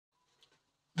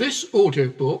This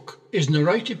audiobook is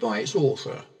narrated by its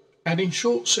author and in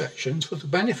short sections for the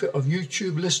benefit of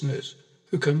YouTube listeners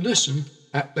who can listen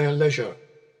at their leisure.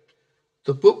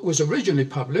 The book was originally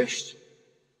published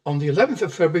on the 11th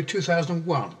of February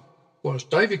 2001,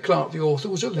 whilst David Clark, the author,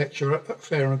 was a lecturer at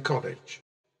Fareham College.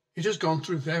 It has gone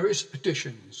through various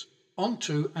editions,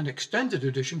 onto an extended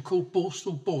edition called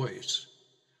Borstal Boys.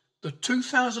 The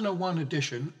 2001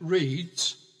 edition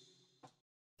reads: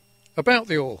 About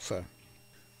the author.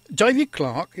 David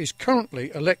Clark is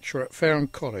currently a lecturer at Fareham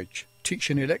College,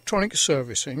 teaching electronic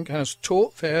servicing and has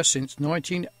taught there since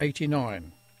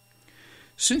 1989.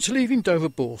 Since leaving Dover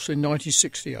Borstal in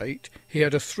 1968, he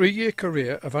had a 3-year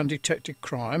career of undetected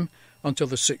crime until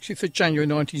the 60th of January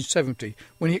 1970,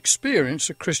 when he experienced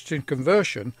a Christian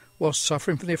conversion while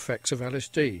suffering from the effects of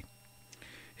LSD.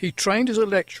 He trained as a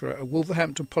lecturer at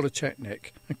Wolverhampton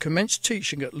Polytechnic and commenced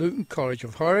teaching at Luton College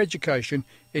of Higher Education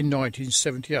in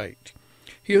 1978.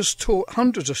 He has taught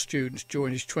hundreds of students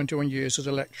during his 21 years as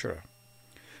a lecturer.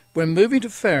 When moving to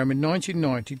Fareham in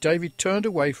 1990, David turned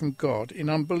away from God in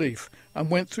unbelief and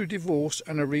went through divorce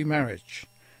and a remarriage.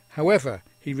 However,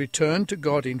 he returned to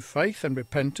God in faith and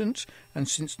repentance, and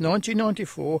since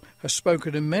 1994 has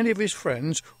spoken to many of his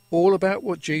friends all about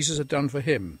what Jesus had done for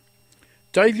him.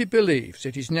 David believes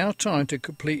it is now time to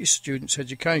complete his students'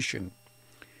 education.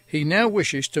 He now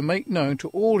wishes to make known to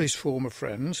all his former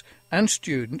friends and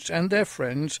students and their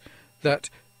friends that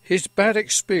his bad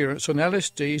experience on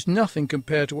LSD is nothing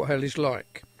compared to what hell is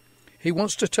like. He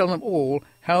wants to tell them all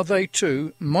how they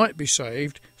too might be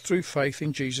saved through faith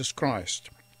in Jesus Christ.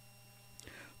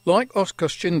 Like Oskar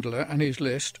Schindler and his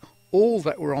list, all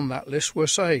that were on that list were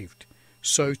saved.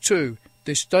 So too,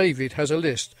 this David has a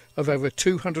list of over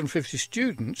 250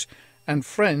 students and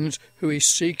friends who he is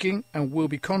seeking and will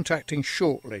be contacting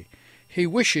shortly. He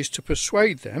wishes to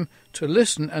persuade them to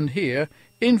listen and hear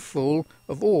in full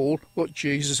of all what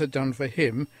Jesus had done for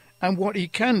him and what he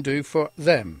can do for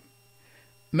them.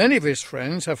 Many of his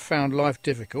friends have found life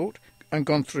difficult and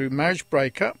gone through marriage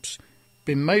breakups,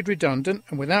 been made redundant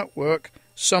and without work.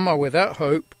 Some are without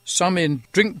hope, some in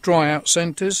drink dry-out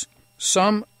centres,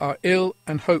 some are ill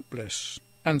and hopeless,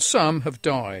 and some have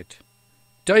died.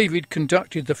 David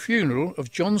conducted the funeral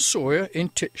of John Sawyer in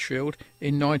Titchfield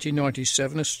in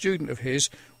 1997, a student of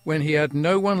his, when he had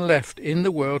no one left in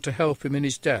the world to help him in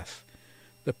his death.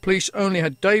 The police only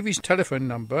had David's telephone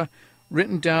number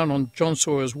written down on John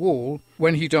Sawyer's wall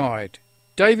when he died.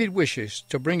 David wishes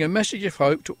to bring a message of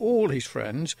hope to all his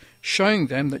friends, showing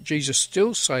them that Jesus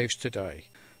still saves today.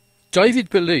 David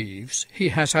believes he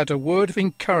has had a word of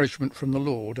encouragement from the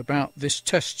Lord about this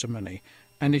testimony,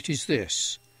 and it is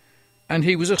this: And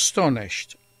he was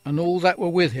astonished, and all that were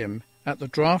with him, at the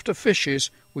draught of fishes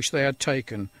which they had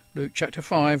taken. Luke chapter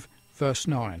 5, verse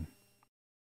 9.